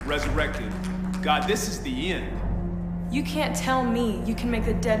resurrected. God, this is the end. You can't tell me you can make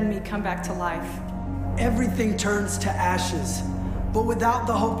the dead in me come back to life. Everything turns to ashes, but without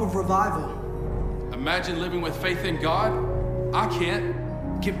the hope of revival. Imagine living with faith in God. I can't.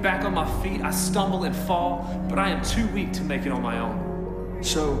 Get back on my feet, I stumble and fall, but I am too weak to make it on my own.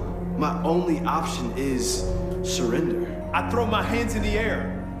 So, my only option is surrender. I throw my hands in the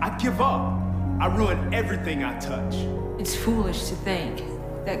air. I give up. I ruin everything I touch. It's foolish to think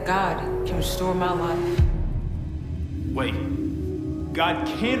that God can restore my life. Wait, God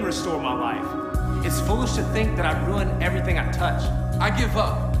can restore my life. It's foolish to think that I ruin everything I touch. I give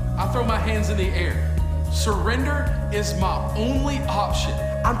up. I throw my hands in the air. Surrender is my only option.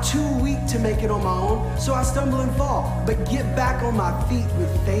 I'm too weak to make it on my own, so I stumble and fall, but get back on my feet with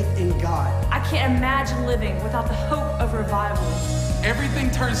faith in God. I can't imagine living without the hope of revival. Everything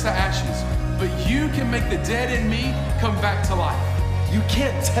turns to ashes, but you can make the dead in me come back to life. You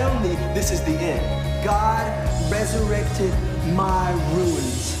can't tell me this is the end. God resurrected my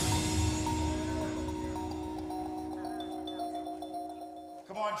ruins.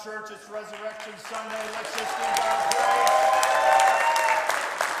 Come on, church, it's Resurrection Sunday. Let's just give God praise.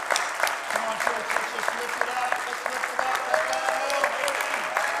 Come on, church, let's just lift it up. Let's lift it up. Let God know.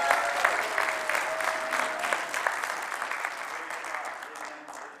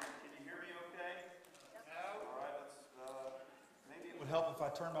 Can you hear me okay? No? All right, maybe it would help if I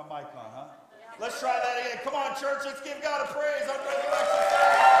turned my mic on, huh? Let's try that again. Come on, church, let's give God a praise on Resurrection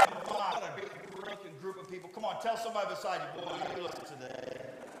Sunday. Come on, what a big looking group of people. Come on, tell somebody beside you, boy, you look today.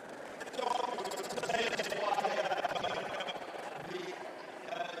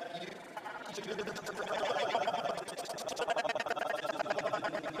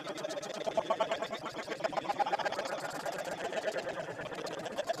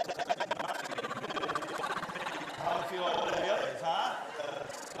 How do you feel all the others, huh?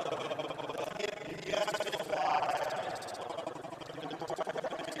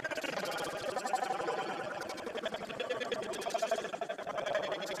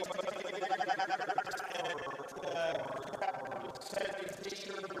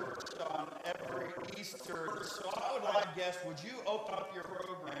 On every Easter. So I would like to guess, would you open up your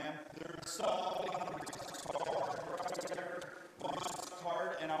program? There's something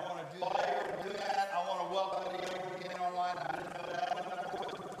card, and I want to do that. I want to welcome you again online. I didn't know that.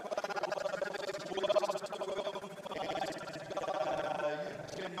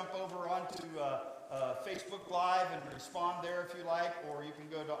 You can jump over onto Facebook Live and respond there if you like, or you can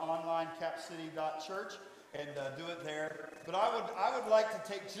go to onlinecapcity.church and do it there. But I would like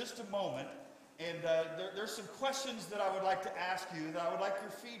to take just a moment, and there's some questions that I would like to ask you that I would like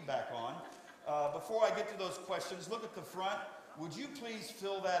your feedback on. Before I get to those questions, look at the front. Would you please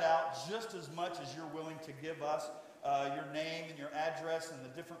fill that out just as much as you're willing to give us your name and your address and the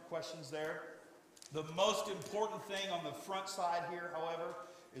different questions there. The most important thing on the front side here, however,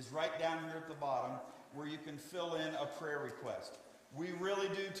 is right down here at the bottom where you can fill in a prayer request. We really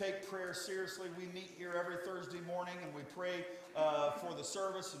do take prayer seriously. We meet here every Thursday morning and we pray for the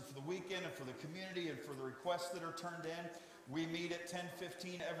service and for the weekend and for the community and for the requests that are turned in. We meet at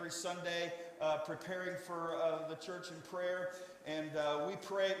 10:15 every Sunday preparing for the church in prayer. And we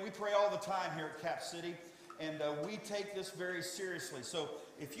pray all the time here at Cap City. And we take this very seriously. So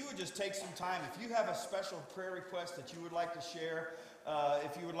if you would just take some time, if you have a special prayer request that you would like to share,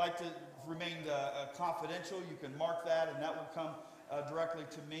 if you would like to remain confidential, you can mark that and that will come directly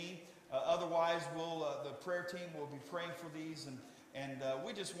to me. Otherwise, the prayer team will be praying for these, and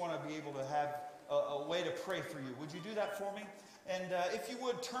we just want to be able to have a way to pray for you. Would you do that for me? And if you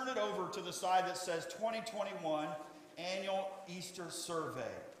would, turn it over to the side that says 2021 Annual Easter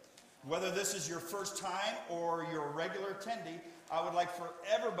Survey. Whether this is your first time or you're a regular attendee, I would like for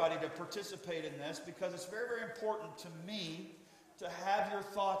everybody to participate in this because it's very, very important to me to have your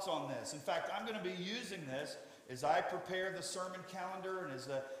thoughts on this. In fact, I'm going to be using this as I prepare the sermon calendar and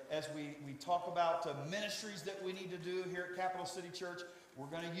as we talk about ministries that we need to do here at Capital City Church. We're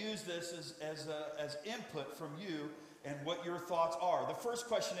going to use this as input from you and what your thoughts are. The first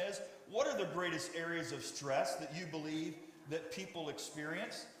question is, what are the greatest areas of stress that you believe that people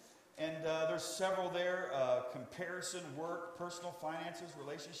experience? And there's several there, comparison, work, personal finances,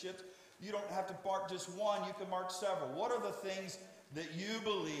 relationships. You don't have to mark just one, you can mark several. What are the things that you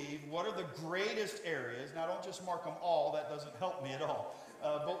believe, what are the greatest areas? Now don't just mark them all, that doesn't help me at all.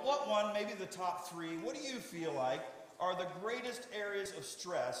 But what one, maybe the top three, what do you feel like are the greatest areas of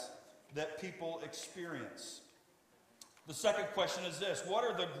stress that people experience? The second question is this: what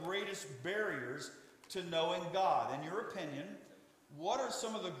are the greatest barriers to knowing God? In your opinion, what are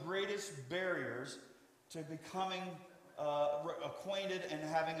some of the greatest barriers to becoming acquainted and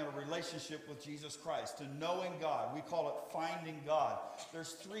having a relationship with Jesus Christ, to knowing God. We call it finding God.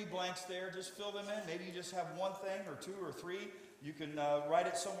 There's 3 blanks there. Just fill them in. Maybe you just have one thing or 2 or 3. You can write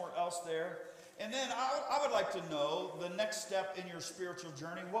it somewhere else there. And then I would like to know the next step in your spiritual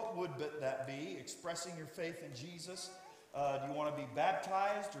journey. What would that be? Expressing your faith in Jesus. Do you want to be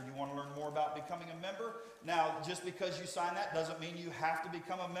baptized, or do you want to learn more about becoming a member? Now, just because you sign that doesn't mean you have to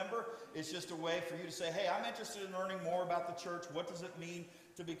become a member. It's just a way for you to say, hey, I'm interested in learning more about the church. What does it mean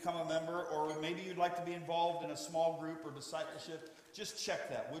to become a member? Or maybe you'd like to be involved in a small group or discipleship. Just check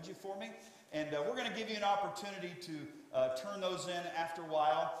that, would you, for me? And we're going to give you an opportunity to turn those in after a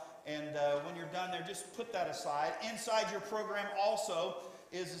while. And when you're done there, just put that aside. Inside your program also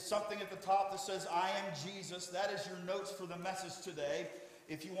is something at the top that says, I am Jesus. That is your notes for the message today.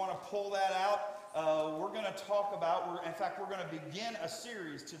 If you want to pull that out, we're going to talk about, in fact, we're going to begin a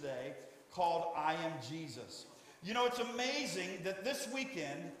series today called I Am Jesus. You know, it's amazing that this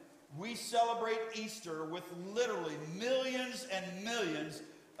weekend we celebrate Easter with literally millions and millions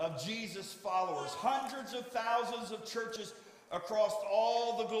of Jesus followers. Hundreds of thousands of churches across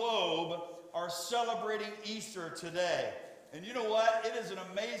all the globe are celebrating Easter today. And you know what? It is an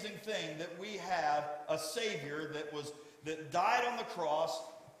amazing thing that we have a Savior that died on the cross,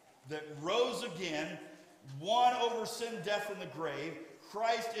 that rose again, won over sin, death, and the grave.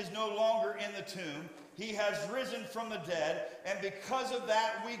 Christ is no longer in the tomb. He has risen from the dead. And because of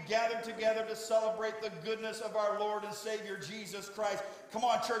that, we gather together to celebrate the goodness of our Lord and Savior, Jesus Christ. Come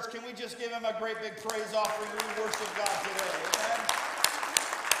on, church, can we just give him a great big praise offering? We worship God today.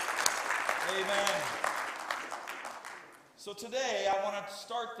 Amen. Amen. So today, I want to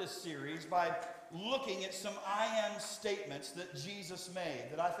start this series by looking at some I am statements that Jesus made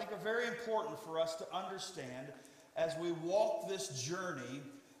that I think are very important for us to understand as we walk this journey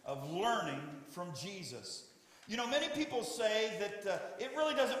of learning from Jesus. You know, many people say that it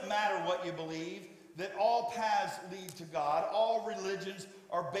really doesn't matter what you believe, that all paths lead to God. All religions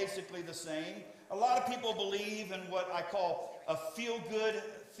are basically the same. A lot of people believe in what I call a feel-good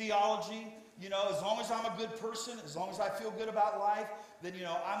theology. You know, as long as I'm a good person, as long as I feel good about life, then, you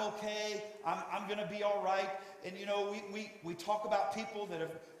know, I'm okay. I'm going to be all right. And, you know, we talk about people that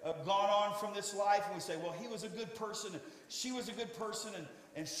have gone on from this life, and we say, well, he was a good person, and she was a good person,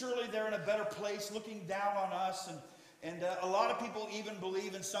 and surely they're in a better place looking down on us. And a lot of people even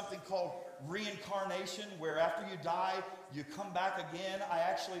believe in something called reincarnation, where after you die, you come back again. I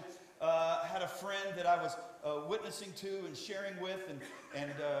actually had a friend that I was witnessing to and sharing with,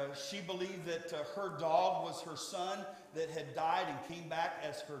 and she believed that her dog was her son that had died and came back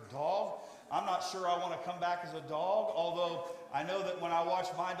as her dog. I'm not sure I want to come back as a dog, although I know that when I watch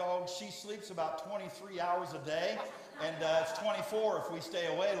my dog, she sleeps about 23 hours a day, and it's 24 if we stay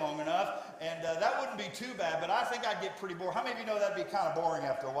away long enough, and that wouldn't be too bad, but I think I'd get pretty bored. How many of you know that'd be kind of boring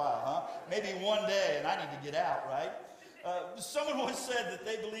after a while, huh? Maybe one day, and I need to get out, right? Someone once said that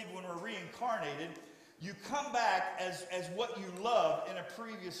they believe when we're reincarnated, you come back as what you loved in a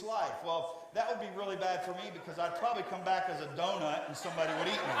previous life. Well, that would be really bad for me because I'd probably come back as a donut and somebody would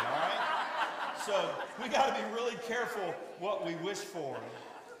eat me, all right? So we got to be really careful what we wish for.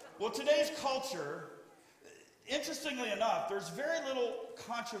 Well, today's culture, interestingly enough, there's very little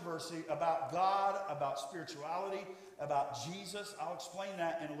controversy about God, about spirituality, about Jesus. I'll explain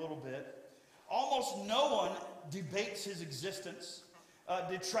that in a little bit. Almost no one debates his existence.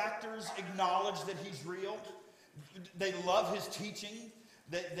 Detractors acknowledge that he's real. They love his teaching.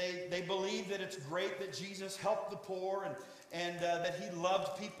 They believe that it's great that Jesus helped the poor and that he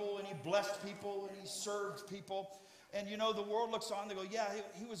loved people and he blessed people and he served people. And you know, the world looks on and they go, yeah,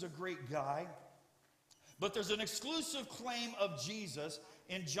 he was a great guy. But there's an exclusive claim of Jesus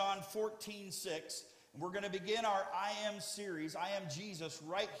in John 14:6. We're going to begin our I Am series, I Am Jesus,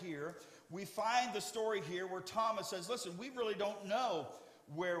 right here. We find the story here where Thomas says, listen, we really don't know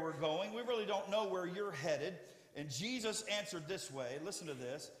where we're going. We really don't know where you're headed. And Jesus answered this way. Listen to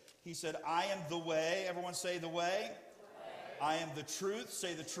this. He said, I am the way. Everyone say the way. I am the truth.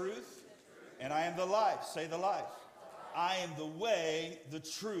 Say the truth. And I am the life. Say the life. I am the way, the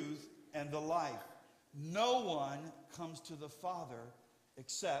truth, and the life. No one comes to the Father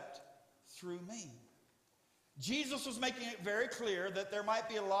except through me. Jesus was making it very clear that there might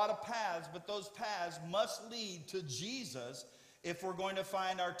be a lot of paths, but those paths must lead to Jesus if we're going to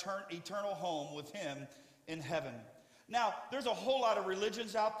find our eternal home with him in heaven. Now, there's a whole lot of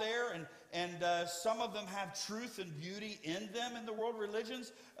religions out there, and some of them have truth and beauty in them in the world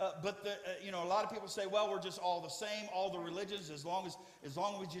religions. But a lot of people say, well, we're just all the same, all the religions, as long as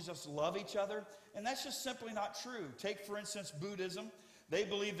we just love each other. And that's just simply not true. Take, for instance, Buddhism. They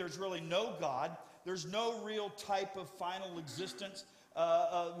believe there's really no God. There's no real type of final existence.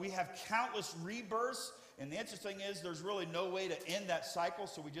 We have countless rebirths, and the interesting thing is there's really no way to end that cycle,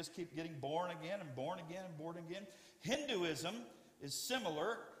 so we just keep getting born again and born again and born again. Hinduism is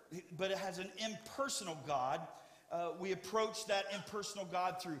similar, but it has an impersonal God. We approach that impersonal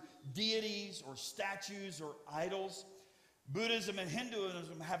God through deities or statues or idols. Buddhism and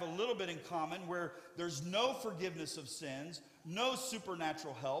Hinduism have a little bit in common, where there's no forgiveness of sins, no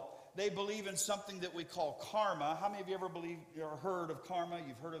supernatural help. They believe in something that we call karma. How many of you ever believed or heard of karma?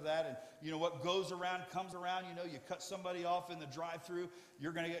 You've heard of that. And you know what goes around comes around. You know, you cut somebody off in the drive-thru,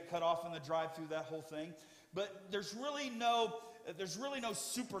 you're going to get cut off in the drive-thru, that whole thing. But there's really no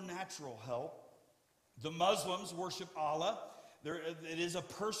supernatural help. The Muslims worship Allah. It is a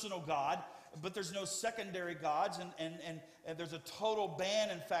personal God, but there's no secondary gods, and there's a total ban,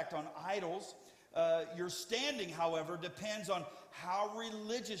 in fact, on idols. Your standing, however, depends on how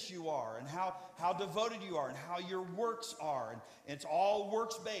religious you are and how devoted you are and how your works are. And it's all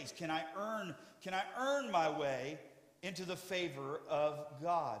works-based. Can I earn my way into the favor of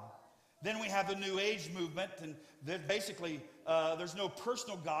God? Then we have the New Age movement, and basically there's no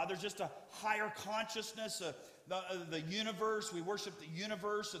personal God. There's just a higher consciousness, the universe. We worship the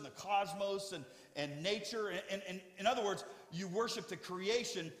universe and the cosmos and nature. And in other words, you worship the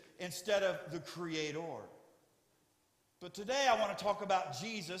creation instead of the Creator. But today I want to talk about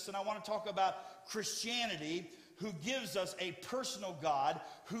Jesus, and I want to talk about Christianity, who gives us a personal God,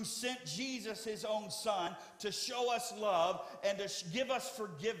 who sent Jesus, his own son, to show us love and to give us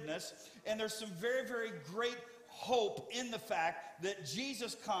forgiveness. And there's some very, very great hope in the fact that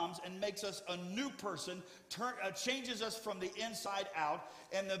Jesus comes and makes us a new person, changes us from the inside out.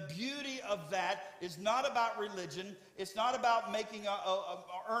 And the beauty of that is not about religion. It's not about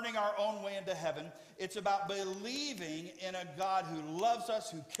earning our own way into heaven. It's about believing in a God who loves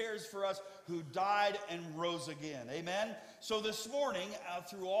us, who cares for us, who died and rose again. Amen? So this morning,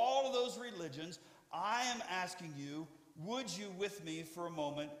 through all of those religions, I am asking you, would you with me for a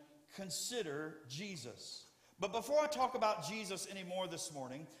moment consider Jesus? But before I talk about Jesus anymore this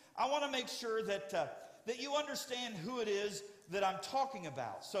morning, I want to make sure that you understand who it is that I'm talking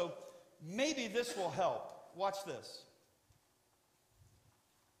about. So maybe this will help. Watch this.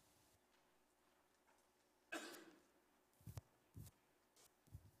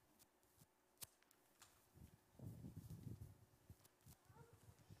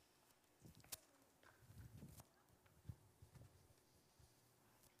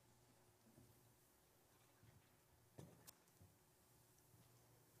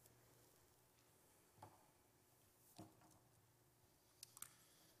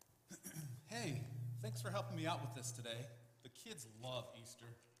 Hey, thanks for helping me out with this today. The kids love Easter.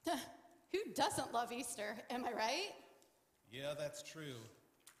 Who doesn't love Easter? Am I right? Yeah, that's true.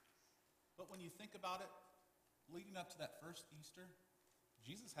 But when you think about it, leading up to that first Easter,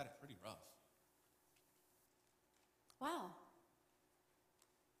 Jesus had it pretty rough. Wow.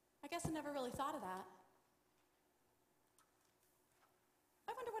 I guess I never really thought of that.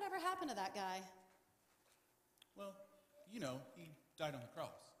 I wonder whatever happened to that guy. Well, you know, he died on the cross.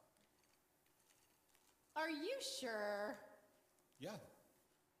 Are you sure? Yeah.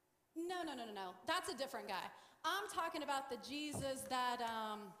 No. That's a different guy. I'm talking about the Jesus that,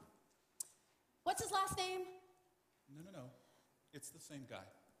 what's his last name? No. It's the same guy.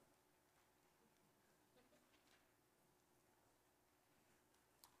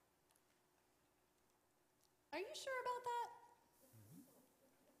 Are you sure about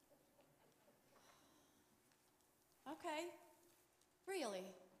that? Okay. Really?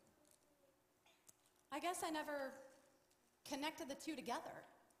 I guess I never connected the two together.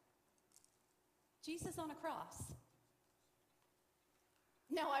 Jesus on a cross.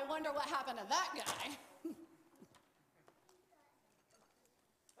 Now I wonder what happened to that guy.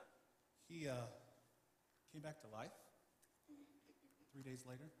 He came back to life 3 days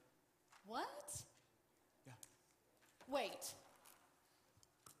later. What? Yeah. Wait.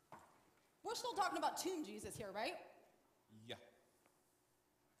 We're still talking about tomb Jesus here, right? Yeah.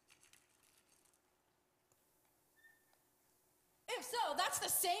 If so, that's the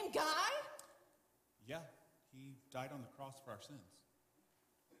same guy? Yeah, he died on the cross for our sins.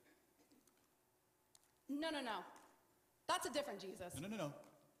 No. That's a different Jesus. No.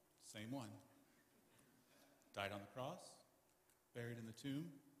 Same one. Died on the cross, buried in the tomb,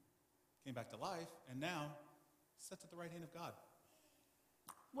 came back to life, and now sits at the right hand of God.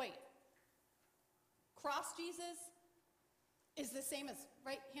 Wait. Cross Jesus is the same as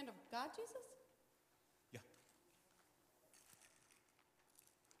right hand of God Jesus? Yeah.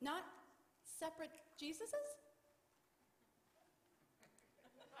 Not separate Jesuses?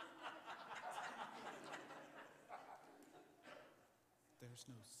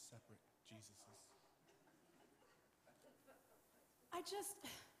 There's no separate Jesuses. I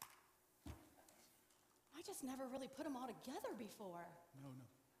just never really put them all together before. No.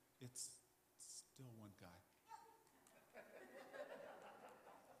 It's still one guy.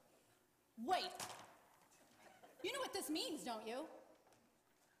 Wait. You know what this means, don't you?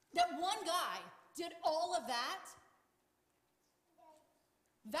 That one guy did all of that?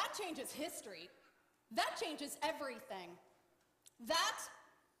 That changes history. That changes everything. That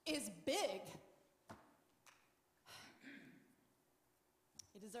is big.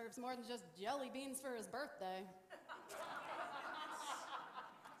 He deserves more than just jelly beans for his birthday.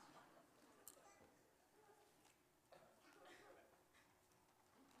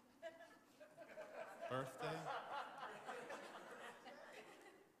 Birthday?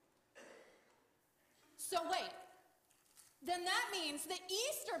 So wait, then that means the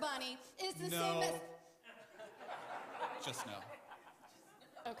Easter Bunny is the same as... Just no.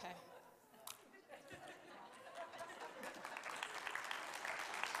 Okay.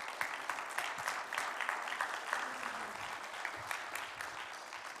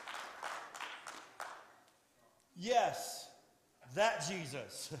 Yes, that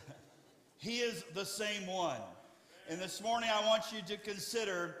Jesus. He is the same one. And this morning I want you to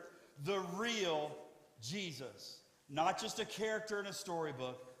consider the real Jesus. Not just a character in a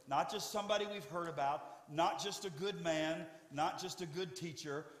storybook, not just somebody we've heard about, not just a good man, not just a good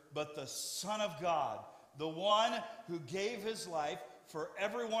teacher, but the Son of God, the one who gave his life for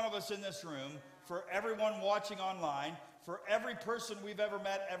every one of us in this room, for everyone watching online, for every person we've ever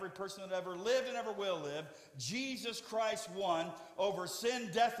met, every person that ever lived and ever will live. Jesus Christ won over sin,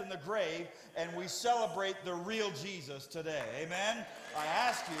 death, and the grave, and we celebrate the real Jesus today. Amen? I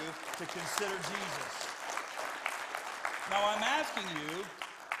ask you to consider Jesus. Now, I'm asking you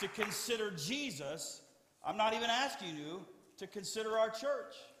to consider Jesus. I'm not even asking you to consider our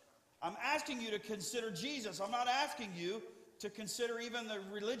church. I'm asking you to consider Jesus. I'm not asking you to consider even the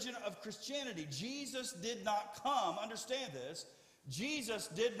religion of Christianity. Jesus did not come, understand this, Jesus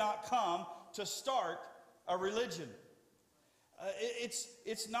did not come to start a religion.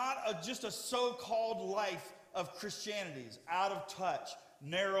 It's not just a so-called life of Christianities, out of touch,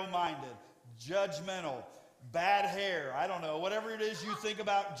 narrow-minded, judgmental, bad hair, I don't know, whatever it is you think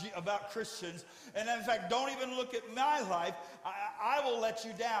about Christians. And in fact, don't even look at my life. I will let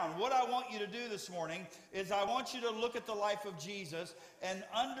you down. What I want you to do this morning is I want you to look at the life of Jesus and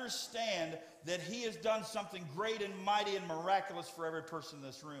understand that he has done something great and mighty and miraculous for every person in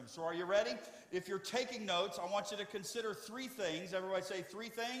this room. So are you ready? If you're taking notes, I want you to consider three things. Everybody say three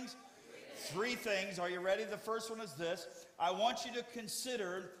things? Three things. Are you ready? The first one is this. I want you to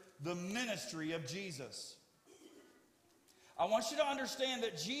consider the ministry of Jesus. I want you to understand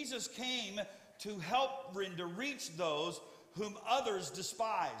that Jesus came to help and to reach those whom others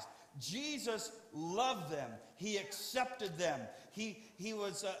despised. Jesus loved them. He accepted them. He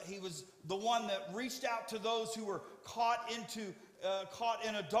was the one that reached out to those who were caught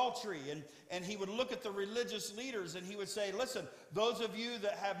in adultery, and he would look at the religious leaders and he would say, listen, those of you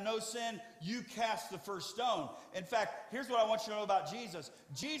that have no sin, you cast the first stone. In fact, here's what I want you to know about Jesus.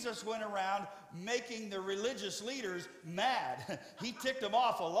 Jesus went around making the religious leaders mad. He ticked them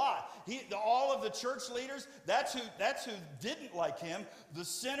off a lot. All of the church leaders, that's who didn't like him. The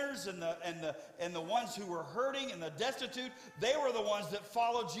sinners and the ones who were hurting and the destitute, they were the ones that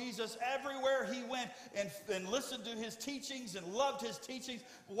followed Jesus everywhere he went and listened to his teachings and loved his teachings.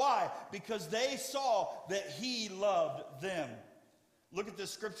 Why? Because they saw that he loved them. Look at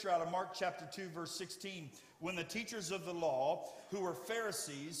this scripture out of Mark chapter 2, verse 16. When the teachers of the law, who were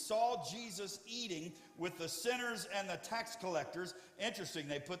Pharisees, saw Jesus eating with the sinners and the tax collectors, interesting,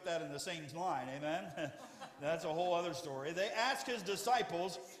 they put that in the same line, amen? That's a whole other story. They asked his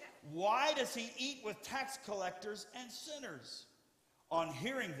disciples, why does he eat with tax collectors and sinners? On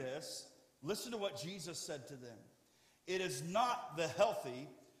hearing this, listen to what Jesus said to them. It is not the healthy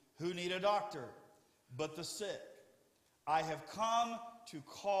who need a doctor, but the sick. I have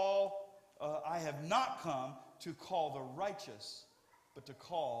not come to call the righteous, but to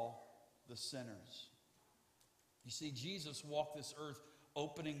call the sinners. You see, Jesus walked this earth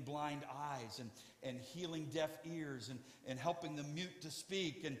opening blind eyes and healing deaf ears and helping the mute to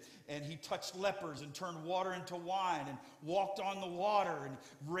speak. And he touched lepers and turned water into wine and walked on the water and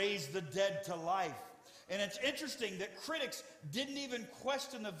raised the dead to life. And it's interesting that critics didn't even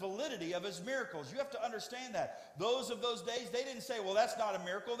question the validity of his miracles. You have to understand that. Those of those days, they didn't say, well, that's not a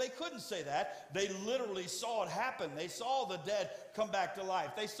miracle. They couldn't say that. They literally saw it happen. They saw the dead come back to life.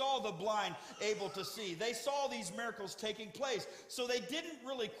 They saw the blind able to see. They saw these miracles taking place. So they didn't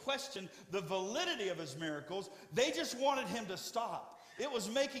really question the validity of his miracles. They just wanted him to stop. It was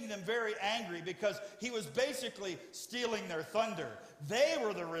making them very angry because he was basically stealing their thunder. They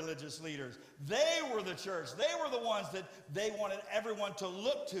were the religious leaders. They were the church. They were the ones that they wanted everyone to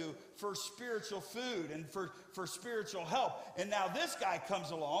look to for spiritual food and for spiritual help. And now this guy comes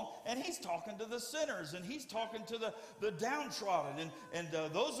along and he's talking to the sinners and he's talking to the downtrodden. And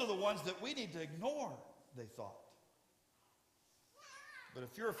those are the ones that we need to ignore, they thought. But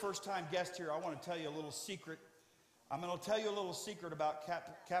if you're a first-time guest here, I want to tell you a little secret. I'm going to tell you a little secret about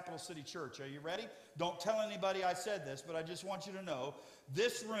Capital City Church. Are you ready? Don't tell anybody I said this, but I just want you to know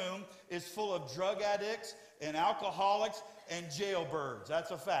this room is full of drug addicts and alcoholics and jailbirds.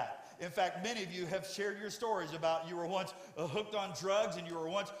 That's a fact. In fact, many of you have shared your stories about you were once hooked on drugs and you were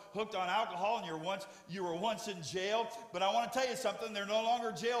once hooked on alcohol and you were once in jail. But I want to tell you something. They're no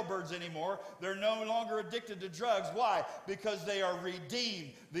longer jailbirds anymore. They're no longer addicted to drugs. Why? Because they are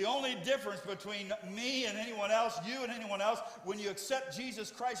redeemed. The only difference between me and anyone else, you and anyone else, when you accept Jesus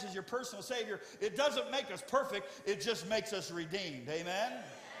Christ as your personal Savior, it doesn't make us perfect. It just makes us redeemed. Amen?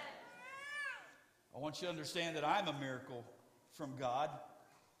 I want you to understand that I'm a miracle from God.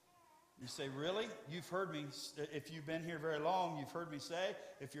 You say, really? You've heard me, if you've been here very long, you've heard me say,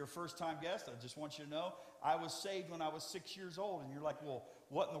 if you're a first-time guest, I just want you to know, I was saved when I was 6 years old. And you're like, well,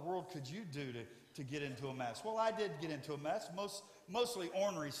 what in the world could you do to get into a mess? Well, I did get into a mess, mostly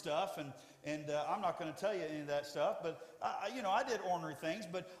ornery stuff, and I'm not going to tell you any of that stuff, but, I did ornery things,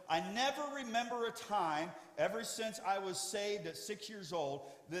 but I never remember a time, ever since I was saved at 6 years old,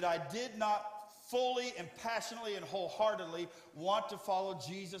 that I did not fully and passionately and wholeheartedly want to follow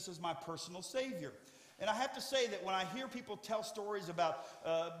Jesus as my personal Savior. And I have to say that when I hear people tell stories about,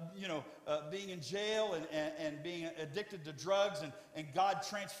 being in jail and being addicted to drugs and God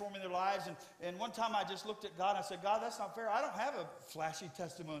transforming their lives, and one time I just looked at God and I said, God, that's not fair. I don't have a flashy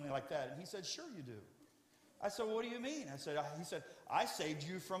testimony like that. And he said, sure you do. I said, well, what do you mean? He said, I saved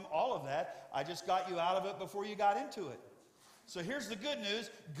you from all of that. I just got you out of it before you got into it. So here's the good news.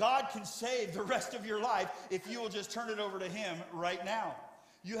 God can save the rest of your life if you will just turn it over to him right now.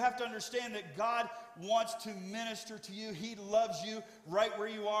 You have to understand that God wants to minister to you. He loves you right where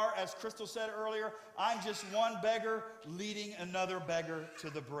you are. As Crystal said earlier, I'm just one beggar leading another beggar to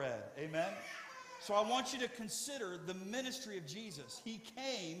the bread. Amen? So I want you to consider the ministry of Jesus. He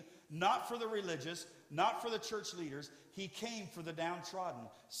came not for the religious, not for the church leaders. He came for the downtrodden.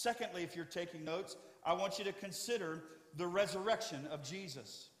 Secondly, if you're taking notes, I want you to consider the resurrection of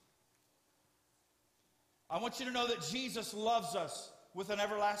Jesus. I want you to know that Jesus loves us with an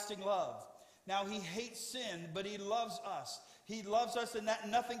everlasting love. Now, he hates sin, but he loves us. He loves us, and that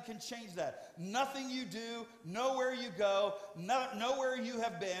nothing can change that. Nothing you do, nowhere you go, nowhere you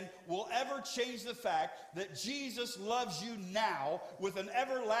have been will ever change the fact that Jesus loves you now with an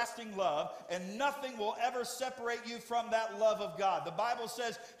everlasting love, and nothing will ever separate you from that love of God. The Bible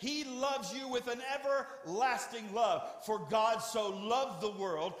says he loves you with an everlasting love. For God so loved the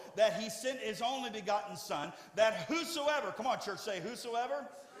world that he sent his only begotten Son, that whosoever, come on church, say whosoever.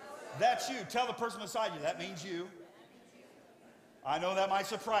 That's you. Tell the person beside you, that means you. I know that might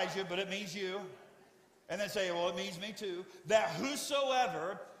surprise you, but it means you. And then say, well, it means me too. That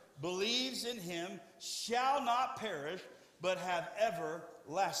whosoever believes in him shall not perish, but have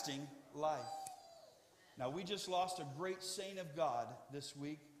everlasting life. Now, we just lost a great saint of God this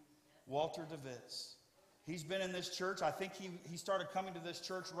week, Walter DeWitz. He's been in this church. I think he started coming to this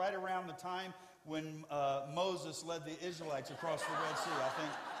church right around the time when Moses led the Israelites across the Red Sea.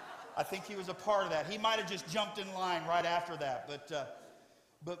 I think he was a part of that. He might have just jumped in line right after that.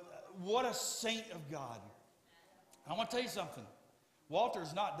 But what a saint of God. I want to tell you something.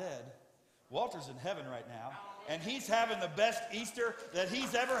 Walter's not dead. Walter's in heaven right now. And he's having the best Easter that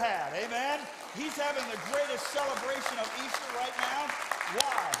he's ever had. Amen? He's having the greatest celebration of Easter right now.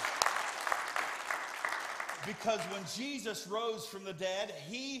 Why? Because when Jesus rose from the dead,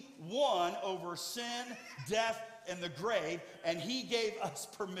 he won over sin, death, and the grave, and he gave us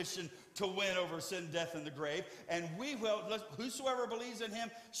permission to win over sin, death, and the grave. And we will, whosoever believes in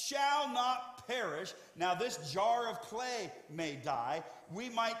him shall not perish. Now this jar of clay may die. We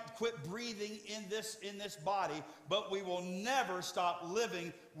might quit breathing in this body, but we will never stop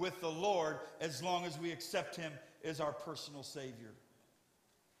living with the Lord as long as we accept him as our personal Savior.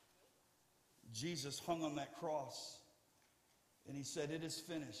 Jesus hung on that cross, and he said, it is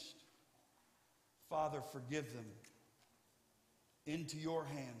finished. Father, forgive them. Into your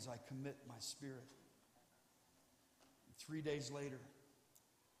hands I commit my spirit. And 3 days later,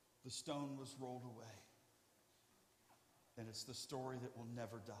 the stone was rolled away. And it's the story that will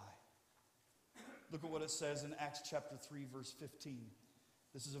never die. Look at what it says in Acts chapter 3, verse 15.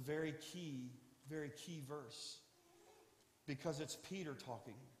 This is a very key verse. because it's Peter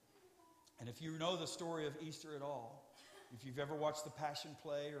talking. And if you know the story of Easter at all, if you've ever watched the Passion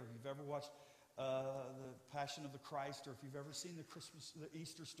Play, or if you've ever watched the Passion of the Christ, or if you've ever seen the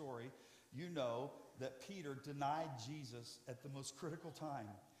Easter story, you know that Peter denied Jesus at the most critical time.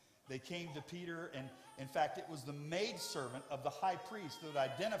 They came to Peter, and in fact, it was the maidservant of the high priest that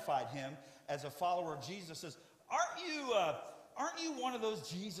identified him as a follower of Jesus. Says, aren't you one of those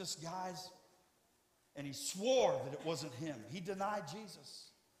Jesus guys? And he swore that it wasn't him. He denied Jesus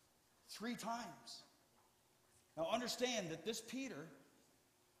 3 times. Now understand that this Peter,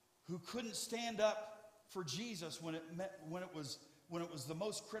 who couldn't stand up for Jesus when it was the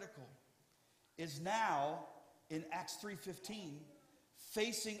most critical, is now in Acts 3:15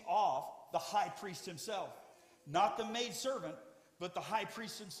 facing off the high priest himself. Not the maidservant, but the high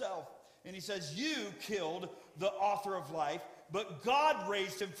priest himself. And he says, you killed the author of life, but God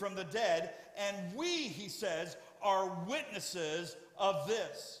raised him from the dead, and we, he says, are witnesses of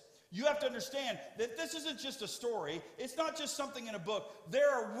this. You have to understand that this isn't just a story. It's not just something in a book. There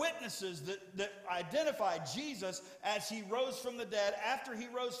are witnesses that identify Jesus as he rose from the dead, after he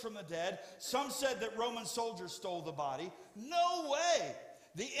rose from the dead. Some said that Roman soldiers stole the body. No way.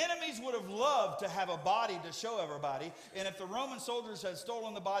 The enemies would have loved to have a body to show everybody. And if the Roman soldiers had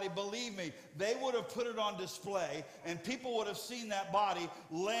stolen the body, believe me, they would have put it on display, and people would have seen that body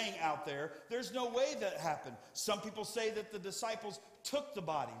laying out there. There's no way that happened. Some people say that the disciples took the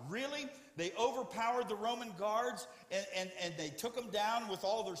body. Really? They overpowered the Roman guards, and they took them down with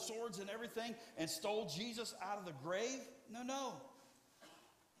all their swords and everything and stole Jesus out of the grave? No.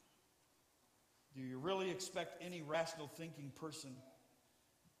 Do you really expect any rational thinking person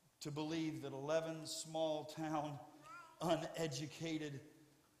to believe that 11 small-town, uneducated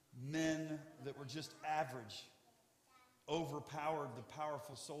men that were just average overpowered the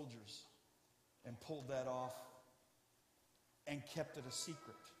powerful soldiers and pulled that off and kept it a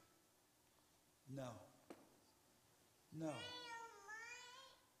secret? No.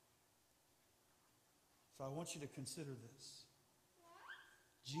 So I want you to consider this.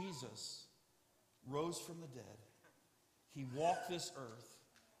 Jesus rose from the dead. He walked this earth.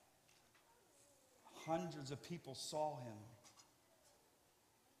 Hundreds of people saw him.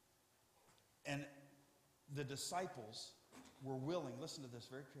 And the disciples were willing, listen to this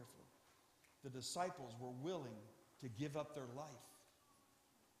very carefully. The disciples were willing to give up their life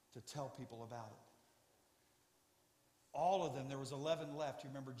to tell people about it. All of them, there was 11 left. You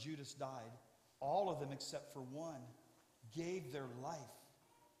remember Judas died. All of them except for one gave their life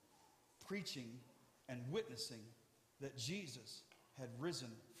preaching and witnessing that Jesus had risen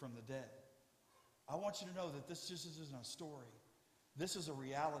from the dead. I want you to know that this just isn't a story. This is a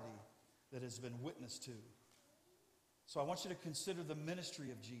reality that has been witnessed to. So I want you to consider the ministry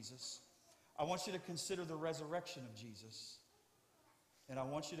of Jesus. I want you to consider the resurrection of Jesus. And I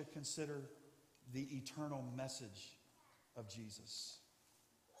want you to consider the eternal message of Jesus.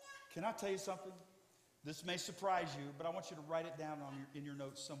 Can I tell you something? This may surprise you, but I want you to write it down in your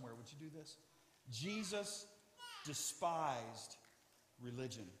notes somewhere. Would you do this? Jesus despised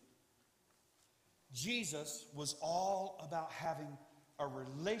religion. Jesus was all about having a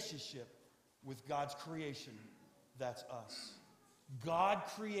relationship with God's creation. That's us. God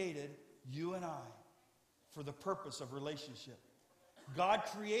created you and I for the purpose of relationship. God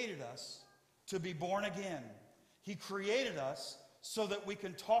created us to be born again. He created us so that we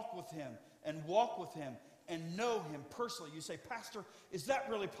can talk with him and walk with him and know him personally. You say, Pastor, is that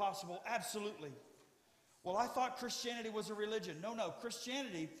really possible? Absolutely. Well, I thought Christianity was a religion. No,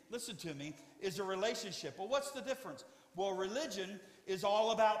 Christianity, listen to me, is a relationship. Well, what's the difference? Well, religion is all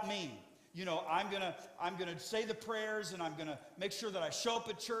about me. You know, I'm gonna say the prayers, and I'm gonna make sure that I show up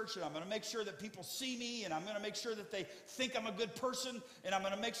at church, and I'm gonna make sure that people see me, and I'm gonna make sure that they think I'm a good person, and I'm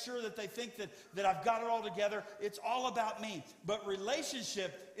gonna make sure that they think that I've got it all together. It's all about me. But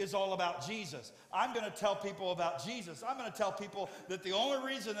relationship is all about Jesus. I'm gonna tell people about Jesus. I'm gonna tell people that the only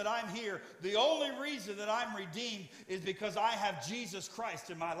reason that I'm here, the only reason that I'm redeemed is because I have Jesus Christ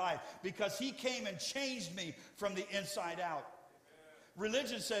in my life, because he came and changed me from the inside out.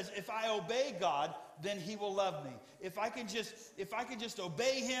 Religion says if I obey God, then he will love me. If I can just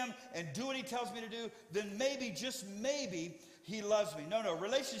obey him and do what he tells me to do, then maybe, just maybe, he loves me. No,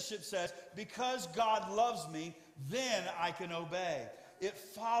 relationship says because God loves me, then I can obey. It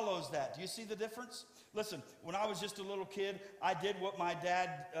follows that. Do you see the difference? Listen, when I was just a little kid, I did what my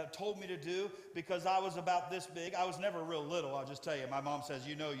dad told me to do because I was about this big. I was never real little, I'll just tell you. My mom says,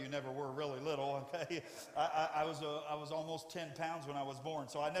 you know you never were really little, okay? I was almost 10 pounds when I was born,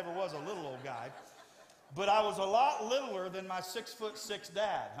 so I never was a little old guy. But I was a lot littler than my 6'6"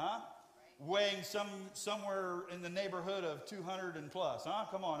 dad, huh? weighing somewhere in the neighborhood of 200 and plus. Huh?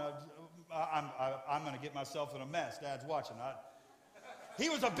 Come on. I'm going to get myself in a mess. Dad's watching. He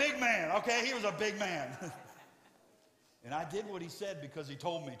was a big man, okay? He was a big man. And I did what he said because he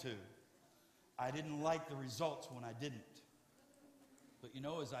told me to. I didn't like the results when I didn't. But you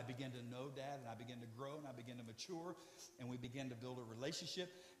know, as I began to know Dad, and I began to grow, and I began to mature, and we began to build a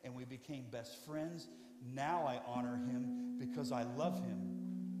relationship, and we became best friends, now I honor him because I love him.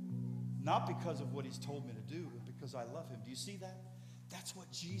 Not because of what he's told me to do, but because I love him. Do you see that? That's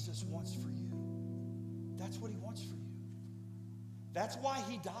what Jesus wants for you. That's what he wants for you. That's why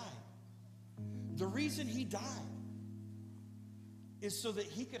he died. The reason he died is so that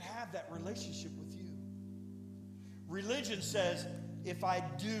he could have that relationship with you. Religion says, if I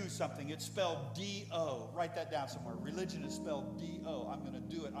do something, it's spelled D-O. Write that down somewhere. Religion is spelled D-O. I'm going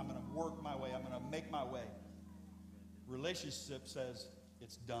to do it. I'm going to work my way. I'm going to make my way. Relationship says,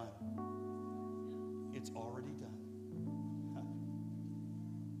 it's done. It's already done.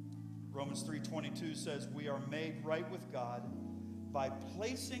 Romans 3:22 says, we are made right with God by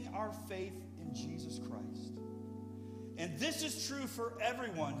placing our faith in Jesus Christ. And this is true for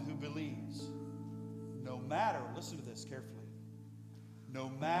everyone who believes. No matter, listen to this carefully, no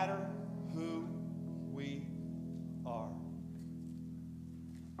matter who we are.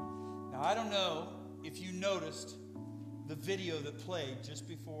 Now, I don't know if you noticed the video that played just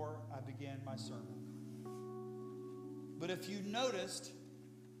before I began my sermon. But if you noticed,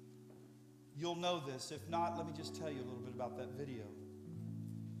 you'll know this. If not, let me just tell you a little bit about that video.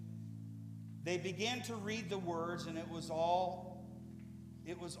 They began to read the words, and it was all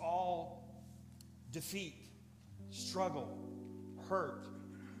defeat, struggle, hurt,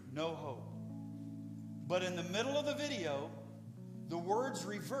 no hope. But in the middle of the video, the words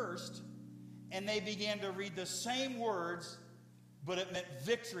reversed, and they began to read the same words, but it meant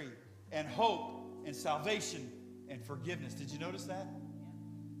victory and hope and salvation and forgiveness. Did you notice that?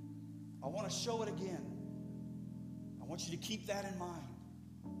 I want to show it again. I want you to keep that in mind.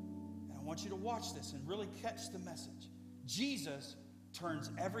 And I want you to watch this and really catch the message. Jesus turns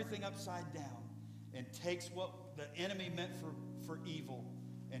everything upside down and takes what the enemy meant for evil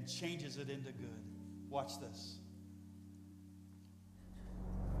and changes it into good. Watch this.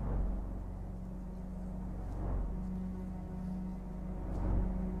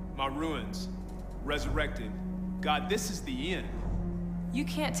 My ruins, resurrected. God, this is the end. You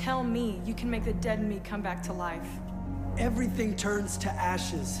can't tell me you can make the dead in me come back to life. Everything turns to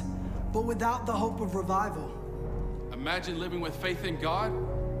ashes, but without the hope of revival. Imagine living with faith in God.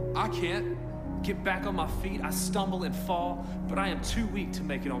 I can't. Get back on my feet, I stumble and fall, but I am too weak to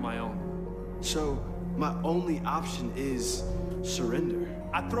make it on my own. So my only option is surrender.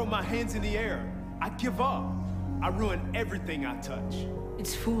 I throw my hands in the air. I give up. I ruin everything I touch.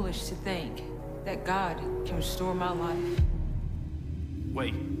 It's foolish to think that God can restore my life.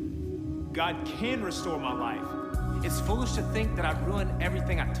 Wait, God can restore my life. It's foolish to think that I ruin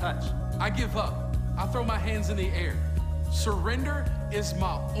everything I touch. I give up. I throw my hands in the air. Surrender is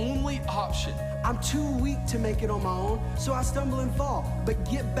my only option. I'm too weak to make it on my own, so I stumble and fall, but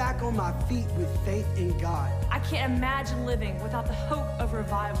get back on my feet with faith in God. I can't imagine living without the hope of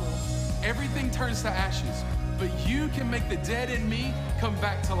revival. Everything turns to ashes, but you can make the dead in me come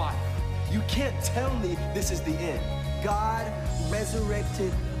back to life. You can't tell me this is the end. God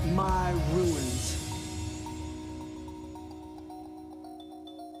resurrected my ruins.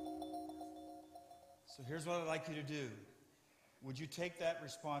 So here's what I'd like you to do. Would you take that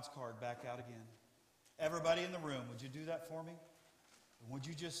response card back out again? Everybody in the room, would you do that for me? And would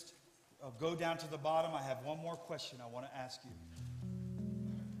you just go down to the bottom? I have one more question I want to ask you.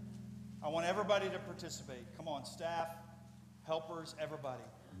 I want everybody to participate. Come on, staff, helpers, everybody.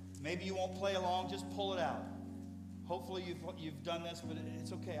 Maybe you won't play along, just pull it out. Hopefully you've done this, but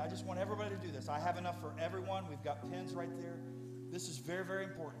it's okay. I just want everybody to do this. I have enough for everyone. We've got pens right there. This is very, very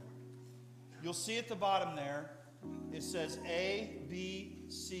important. You'll see at the bottom there, it says A, B,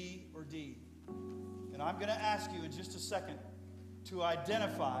 C, or D. And I'm going to ask you in just a second to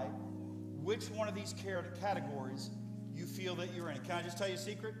identify which one of these categories you feel that you're in. Can I just tell you a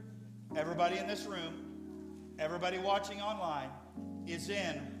secret? Everybody in this room, everybody watching online is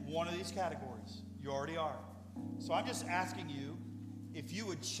in one of these categories. You already are. So I'm just asking you if you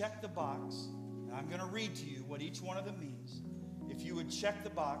would check the box, and I'm going to read to you what each one of them means. If you would check the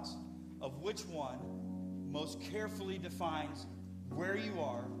box of which one most carefully defines where you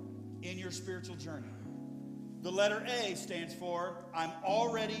are in your spiritual journey. The letter A stands for, I'm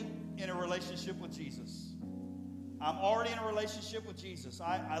already in a relationship with Jesus. I'm already in a relationship with Jesus.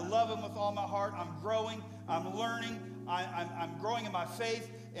 I love him with all my heart. I'm growing. I'm learning. I'm growing in my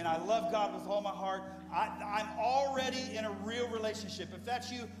faith. and I love God with all my heart. I'm already in a real relationship. If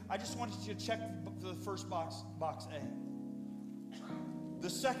that's you, I just want you to check the first box A. The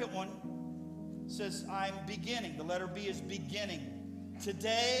second one says, I'm beginning. The letter B is beginning.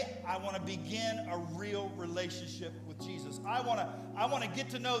 Today, I want to begin a real relationship with Jesus. I want to get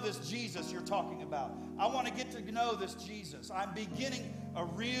to know this Jesus you're talking about. I want to get to know this Jesus. I'm beginning a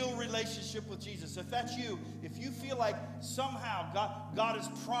real relationship with Jesus. If that's you, if you feel like somehow God is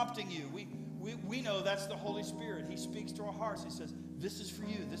prompting you, we know that's the Holy Spirit. He speaks to our hearts. He says, this is for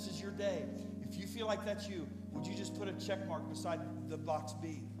you. This is your day. If you feel like that's you, would you just put a check mark beside the box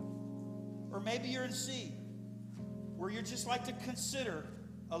B? Or maybe you're in C, where you'd just like to consider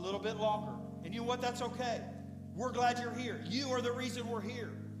a little bit longer. And you know what? That's okay. We're glad you're here. You are the reason we're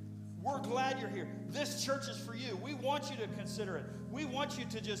here. We're glad you're here. This church is for you. We want you to consider it. We want you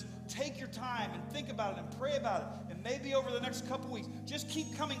to just take your time and think about it and pray about it. And maybe over the next couple weeks, just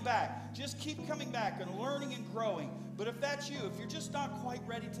keep coming back. Just keep coming back and learning and growing. But if that's you, if you're just not quite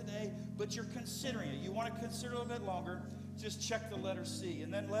ready today, but you're considering it, you want to consider a little bit longer, just check the letter C.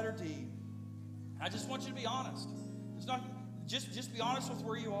 And then letter D. I just want you to be honest. It's not, just be honest with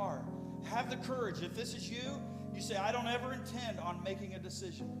where you are. Have the courage. If this is you, you say, I don't ever intend on making a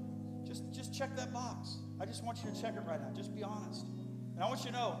decision. Just check that box. I just want you to check it right now. Just be honest. And I want you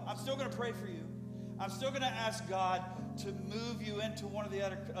to know, I'm still going to pray for you. I'm still going to ask God to move you into one of the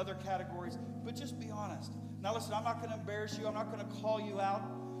other categories. But just be honest. Now listen, I'm not going to embarrass you. I'm not going to call you out.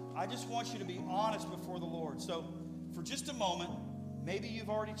 I just want you to be honest before the Lord. So for just a moment, maybe you've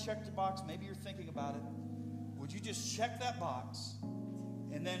already checked the box. Maybe you're thinking about it. Would you just check that box?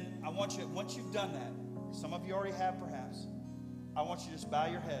 And then I want you, once you've done that, some of you already have perhaps, I want you to just bow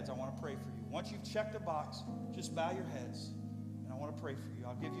your heads. I want to pray for you. Once you've checked the box, just bow your heads. And I want to pray for you.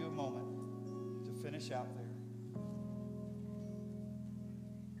 I'll give you a moment to finish out there.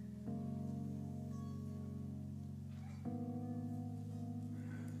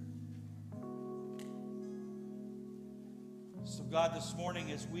 So God, this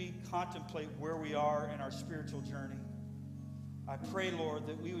morning as we contemplate where we are in our spiritual journey, I pray, Lord,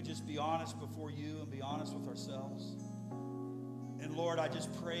 that we would just be honest before you and be honest with ourselves. And Lord, I just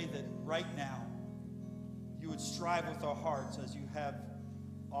pray that right now you would strive with our hearts as you have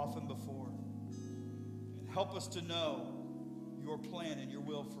often before. And help us to know your plan and your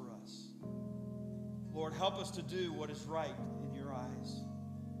will for us. Lord, help us to do what is right in your eyes.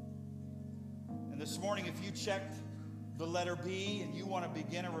 And this morning, if you checked the letter B and you want to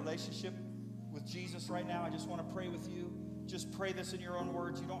begin a relationship with Jesus right now, I just want to pray with you. Just pray this in your own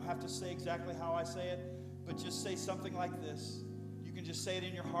words. You don't have to say exactly how I say it, but just say something like this. You can just say it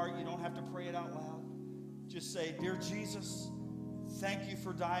in your heart. You don't have to pray it out loud. Just say, Dear Jesus, thank you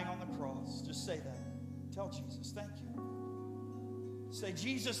for dying on the cross. Just say that. Tell Jesus, thank you. Say,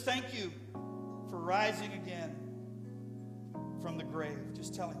 Jesus, thank you for rising again from the grave.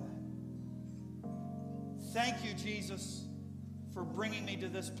 Just tell him that. Thank you, Jesus, for bringing me to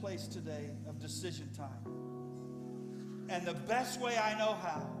this place today of decision time. And the best way I know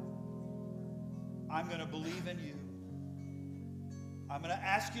how, I'm going to believe in you. I'm going to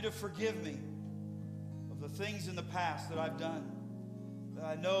ask you to forgive me of the things in the past that I've done that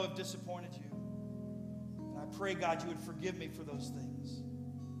I know have disappointed you. And I pray, God, you would forgive me for those things.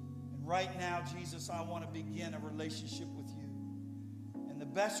 And right now, Jesus, I want to begin a relationship with you. And the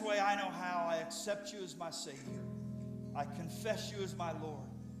best way I know how, I accept you as my Savior. I confess you as my Lord.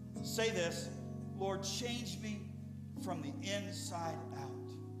 Say this, Lord, change me from the inside out.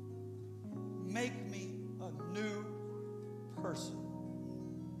 Make me a new person.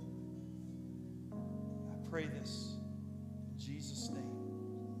 I pray this in Jesus' name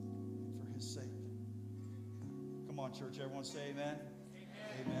and for his sake. Come on, church. Everyone say amen.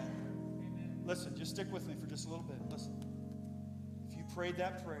 Amen. Amen. Listen, just stick with me for just a little bit. Listen. If you prayed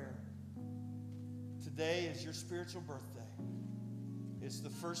that prayer, today is your spiritual birthday. It's the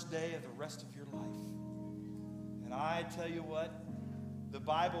first day of the rest of your life. And I tell you what, the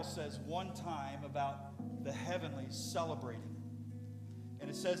Bible says one time about the heavenlies celebrating. And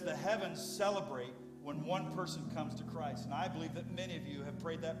it says the heavens celebrate when one person comes to Christ. And I believe that many of you have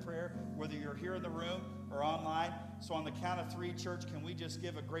prayed that prayer, whether you're here in the room or online. So on the count of 3, church, can we just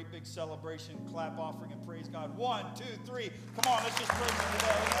give a great big celebration, clap offering, and praise God? 1, 2, 3. Come on, let's just praise him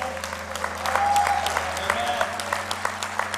today. Amen. Amen.